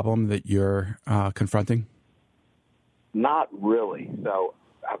particular problem that you're confronting? Not really. So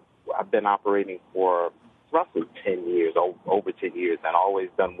I've been operating for roughly 10 years, over 10 years, and always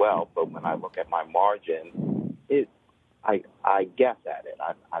done well. But when I look at my margin, I guess at it.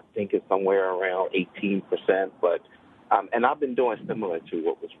 I think it's somewhere around 18%, but and I've been doing similar to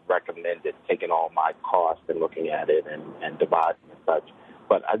what was recommended, taking all my costs and looking at it and dividing and such.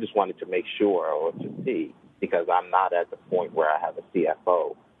 But I just wanted to make sure or to see, because I'm not at the point where I have a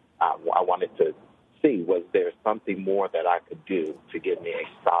CFO. I wanted to see, was there something more that I could do to give me a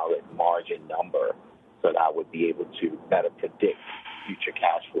solid margin number so that I would be able to better predict future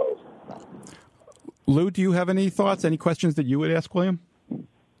cash flows. Lou, do you have any thoughts, any questions that you would ask William?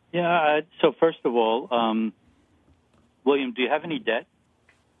 Yeah, so first of all, William, do you have any debt?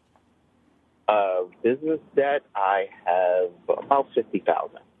 Business debt, I have about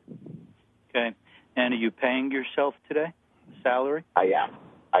 $50,000. Okay. And are you paying yourself today, salary? I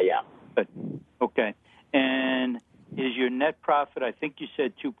am. Good. Okay. And is your net profit, I think you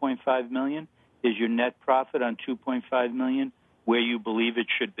said $2.5 million, is your net profit on $2.5 million where you believe it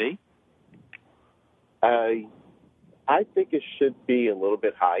should be? I think it should be a little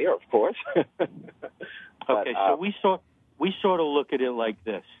bit higher, of course. Okay, so we sort of look at it like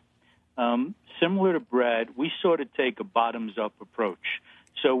this. Similar to Brad, we sort of take a bottoms-up approach.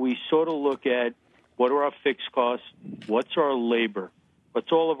 So we sort of look at what are our fixed costs, what's our labor,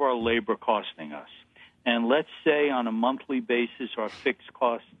 what's all of our labor costing us. And let's say on a monthly basis our fixed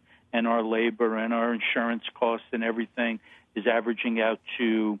costs and our labor and our insurance costs and everything is averaging out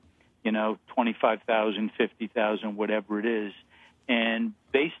to, $25,000, $50,000, whatever it is. And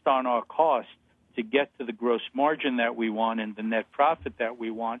based on our costs, to get to the gross margin that we want and the net profit that we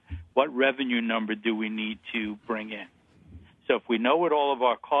want, what revenue number do we need to bring in? So if we know what all of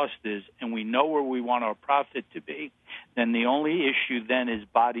our cost is and we know where we want our profit to be, then the only issue then is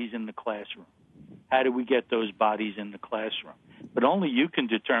bodies in the classroom. How do we get those bodies in the classroom? But only you can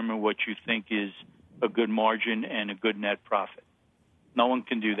determine what you think is a good margin and a good net profit. No one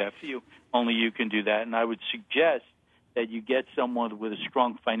can do that for you. Only you can do that. And I would suggest that you get someone with a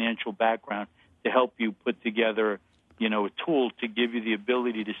strong financial background to help you put together, a tool to give you the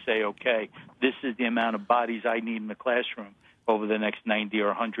ability to say, okay, this is the amount of bodies I need in the classroom over the next 90 or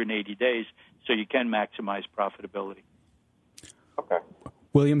 180 days so you can maximize profitability. Okay.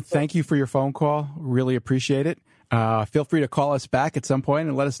 William, thank you for your phone call. Really appreciate it. Feel free to call us back at some point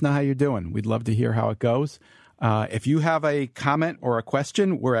and let us know how you're doing. We'd love to hear how it goes. If you have a comment or a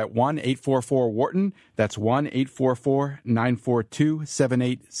question, we're at 1-844-WHARTON. That's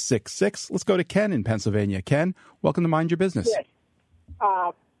 1-844-942-7866. Let's go to Ken in Pennsylvania. Ken, welcome to Mind Your Business. Yes.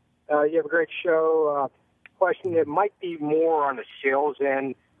 You have a great show. Question, it might be more on the sales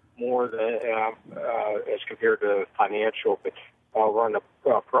end, more as compared to financial, but I'll run a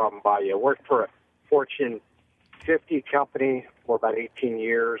problem by you. I worked for a Fortune 50 company for about 18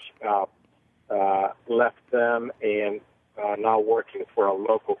 years. Left them and now working for a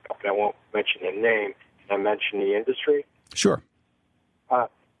local company. I won't mention the name. I mention the industry. Sure.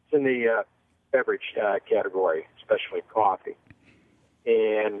 It's in the beverage category, especially coffee.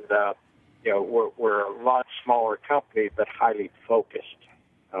 And, we're a lot smaller company, but highly focused.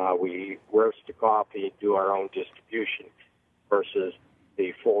 We roast the coffee, do our own distribution versus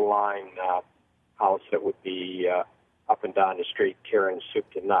the full-line house that would be up and down the street carrying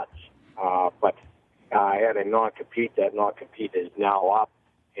soup to nuts. But I had a non-compete. That non-compete is now up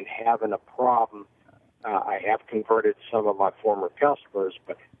and having a problem. I have converted some of my former customers,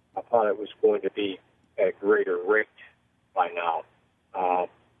 but I thought it was going to be at a greater rate by now.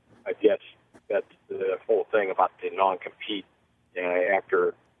 I guess that's the whole thing about the non-compete.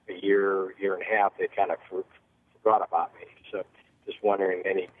 After a year and a half, they kind of forgot about me. So just wondering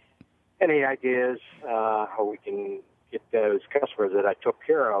any ideas how we can get those customers that I took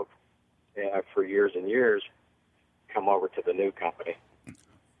care of for years and years come over to the new company.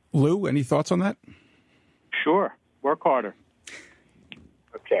 Lou, any thoughts on that? Sure. Work harder.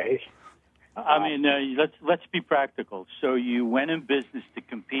 Okay. Let's be practical. So you went in business to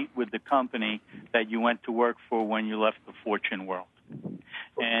compete with the company that you went to work for when you left the Fortune world.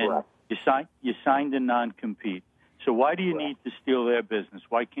 And Correct. you signed a non-compete. So why do you need to steal their business?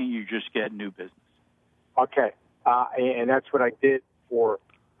 Why can't you just get new business? Okay, and that's what I did for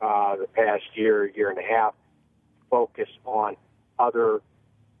the past year and a half, focus on other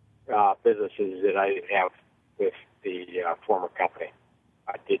businesses that I didn't have with the former company.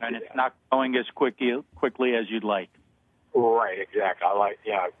 I did, and it's not going as quickly as you'd like. Right, exactly.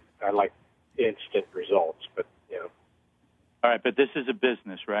 I like instant results, but All right, but this is a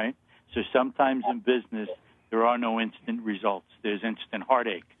business, right? So sometimes in business there are no instant results. There's instant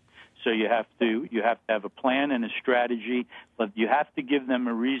heartache. So you have to have a plan and a strategy, but you have to give them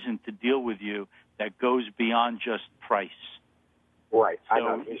a reason to deal with you that goes beyond just price. Right. So I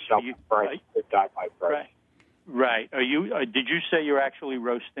know you sell price, they die by price. Right. Are you? Did you say you're actually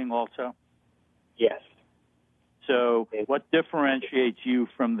roasting also? Yes. So what differentiates you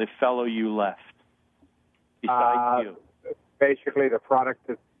from the fellow you left? Besides you. Basically, the product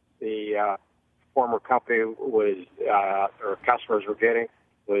that the former company was, or customers were getting,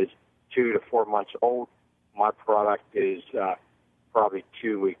 was 2 to 4 months old. My product is probably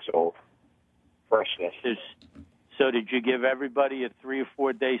 2 weeks old. Freshness. So did you give everybody a 3 or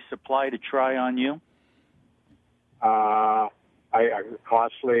 4 day supply to try on you? I'm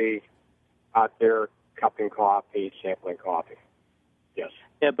constantly out there cupping coffee, sampling coffee. Yes.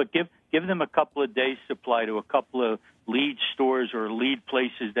 Yeah, but give them a couple of days supply to a couple of lead stores or lead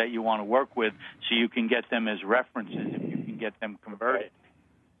places that you want to work with, so you can get them as references if you can get them converted.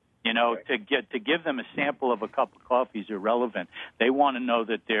 To give them a sample of a cup of coffee is irrelevant. They want to know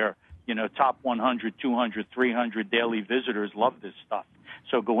that their top 100, 200, 300 daily visitors love this stuff.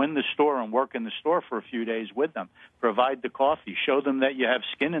 So go in the store and work in the store for a few days with them. Provide the coffee. Show them that you have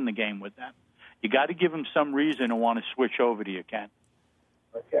skin in the game with them. You got to give them some reason to want to switch over to you, Ken.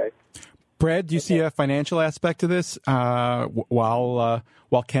 Okay. Brad, do you see a financial aspect to this while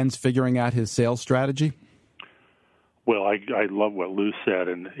Ken's figuring out his sales strategy? Well, I love what Lou said,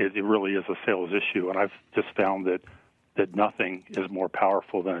 and it really is a sales issue. And I've just found that nothing is more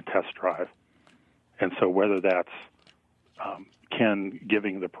powerful than a test drive. And so whether that's Ken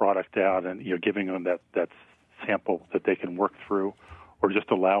giving the product out and giving them that sample that they can work through, or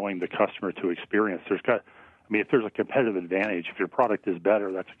just allowing the customer to experience, if there's a competitive advantage, if your product is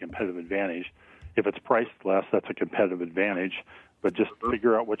better, that's a competitive advantage. If it's priced less, that's a competitive advantage. But just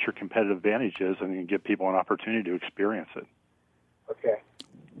figure out what your competitive advantage is and give people an opportunity to experience it. Okay.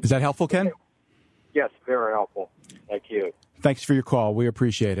 Is that helpful, Ken? Yes, very helpful. Thank you. Thanks for your call. We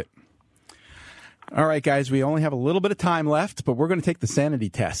appreciate it. All right, guys, we only have a little bit of time left, but we're going to take the sanity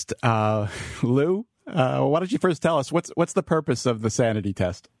test. Lou, why don't you first tell us what's the purpose of the sanity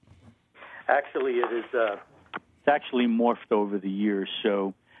test? Actually, it is. It's actually morphed over the years.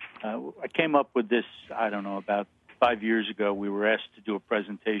 So I came up with this, about 5 years ago. We were asked to do a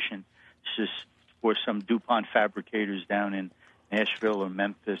presentation just for some DuPont fabricators down in Nashville or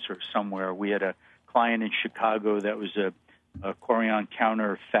Memphis or somewhere. We had a client in Chicago that was a Corian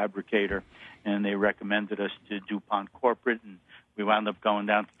counter fabricator, and they recommended us to DuPont Corporate, and we wound up going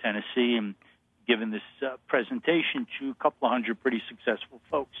down to Tennessee and giving this presentation to a couple of hundred pretty successful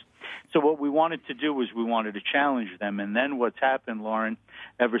folks. So what we wanted to do was we wanted to challenge them. And then what's happened, Lauren,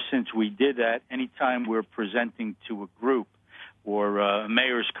 ever since we did that, anytime we're presenting to a group or a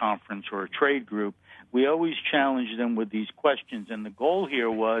mayor's conference or a trade group, we always challenge them with these questions. And the goal here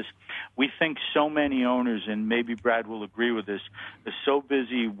was, we think so many owners, and maybe Brad will agree with this, are so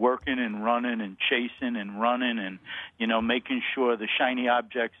busy working and running and chasing and running and, making sure the shiny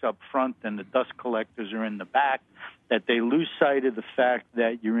objects up front and the dust collectors are in the back, that they lose sight of the fact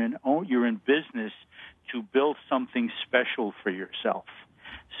that you're in business to build something special for yourself.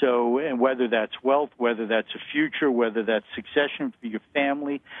 So, and whether that's wealth, whether that's a future, whether that's succession for your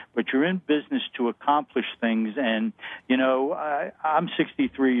family, but you're in business to accomplish things. And, I'm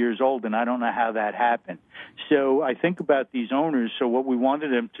 63 years old, and I don't know how that happened. So I think about these owners. So what we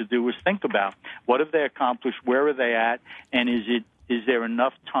wanted them to do was think about what have they accomplished, where are they at, and is there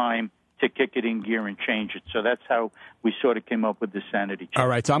enough time to kick it in gear and change it. So that's how we sort of came up with the sanity check. All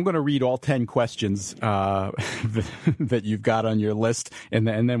right, so I'm going to read all 10 questions that you've got on your list, and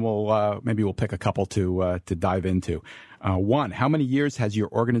then we'll pick a couple to dive into. 1, how many years has your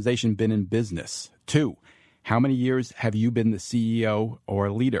organization been in business? 2, how many years have you been the CEO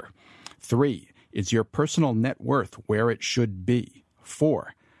or leader? 3, is your personal net worth where it should be?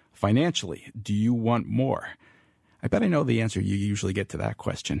 4, financially, do you want more? I bet I know the answer you usually get to that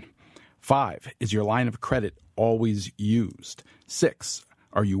question. 5, is your line of credit always used? 6,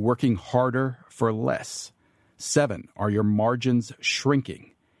 are you working harder for less? 7, are your margins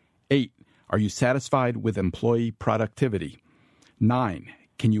shrinking? 8, are you satisfied with employee productivity? 9,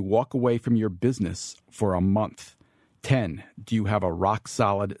 can you walk away from your business for a month? 10, do you have a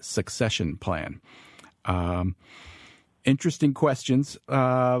rock-solid succession plan? Interesting questions.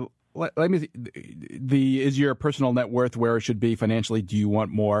 Let me. Is your personal net worth where it should be financially? Do you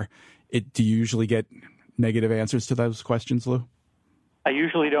want more? Do you usually get negative answers to those questions, Lou? I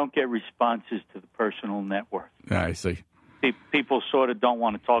usually don't get responses to the personal net worth. I see. People sort of don't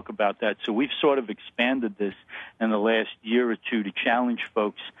want to talk about that. So we've sort of expanded this in the last year or two to challenge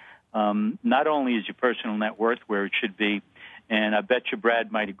folks. Not only is your personal net worth where it should be, and I bet you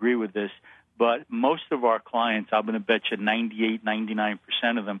Brad might agree with this, but most of our clients, I'm going to bet you 98, 99%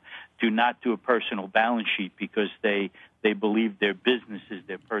 of them, do not do a personal balance sheet because they believe their business is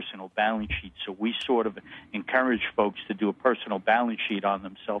their personal balance sheet. So we sort of encourage folks to do a personal balance sheet on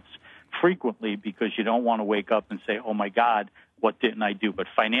themselves frequently because you don't want to wake up and say, oh, my God, what didn't I do? But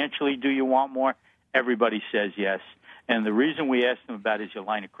financially, do you want more? Everybody says yes. And the reason we ask them about is your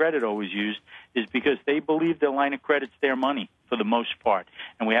line of credit always used is because they believe their line of credit's their money for the most part.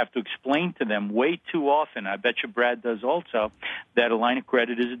 And we have to explain to them way too often, I bet you Brad does also, that a line of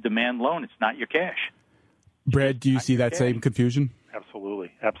credit is a demand loan. It's not your cash. Brad, do you see that same confusion?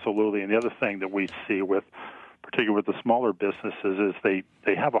 Absolutely. Absolutely. And the other thing that we see particularly with the smaller businesses, is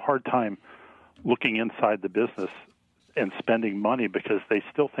they have a hard time looking inside the business and spending money because they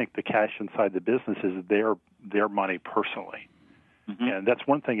still think the cash inside the business is their money personally. Mm-hmm. And that's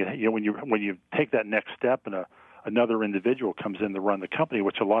one thing, when you take that next step and another individual comes in to run the company,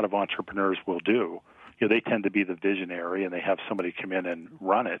 which a lot of entrepreneurs will do, they tend to be the visionary and they have somebody come in and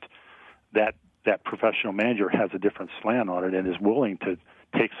run it. That professional manager has a different slant on it and is willing to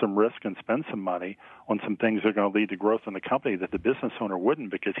take some risk and spend some money on some things that are going to lead to growth in the company that the business owner wouldn't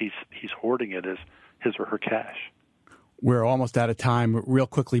because he's hoarding it as his or her cash. We're almost out of time. Real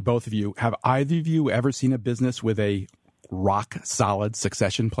quickly, both of you, have either of you ever seen a business with a rock-solid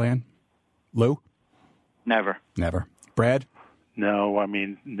succession plan? Lou? Never. Never. Brad? No,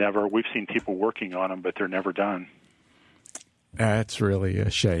 never. We've seen people working on them, but they're never done. That's really a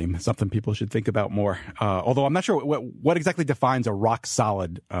shame. Something people should think about more. Although I'm not sure what exactly defines a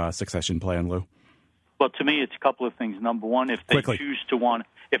rock-solid succession plan, Lou. Well, to me, it's a couple of things. Number one, if they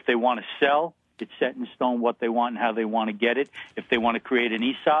if they want to sell, it's set in stone what they want and how they want to get it. If they want to create an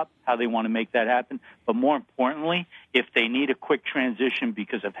ESOP, how they want to make that happen. But more importantly, if they need a quick transition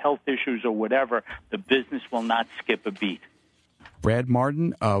because of health issues or whatever, the business will not skip a beat. Brad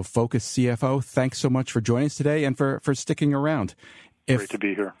Martyn of Focus CFO, thanks so much for joining us today and for sticking around. Great to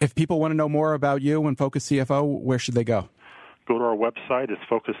be here. If people want to know more about you and Focus CFO, where should they go? Go to our website. It's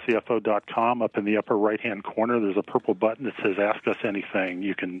focuscfo.com. Up in the upper right-hand corner, there's a purple button that says Ask Us Anything.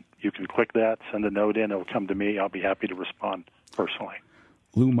 You can click that, send a note in. It'll come to me. I'll be happy to respond personally.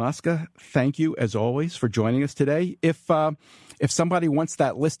 Lou Mosca, thank you, as always, for joining us today. If somebody wants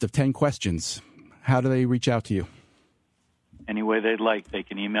that list of 10 questions, how do they reach out to you? Any way they'd like. They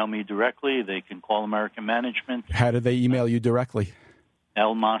can email me directly. They can call American Management. How do they email you directly?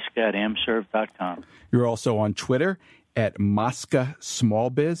 lmosca@amserv.com. You're also on Twitter at Mosca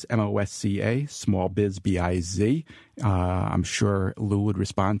Smallbiz, MOSCA, Smallbiz, BIZ. I'm sure Lou would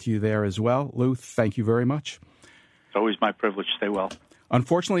respond to you there as well. Lou, thank you very much. It's always my privilege. Stay well.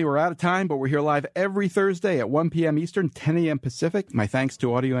 Unfortunately, we're out of time, but we're here live every Thursday at 1 p.m. Eastern, 10 a.m. Pacific. My thanks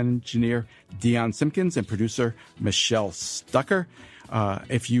to audio engineer Dion Simpkins and producer Michelle Stucker.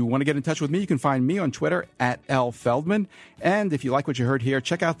 If you want to get in touch with me, you can find me on Twitter at L. Feldman. And if you like what you heard here,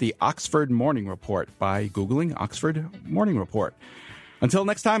 check out the Oxford Morning Report by Googling Oxford Morning Report. Until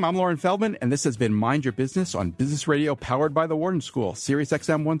next time, I'm Lauren Feldman, and this has been Mind Your Business on Business Radio, powered by the Wharton School, Sirius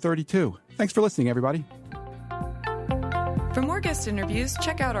XM 132. Thanks for listening, everybody. For more guest interviews,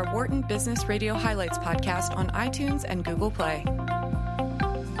 check out our Wharton Business Radio Highlights podcast on iTunes and Google Play.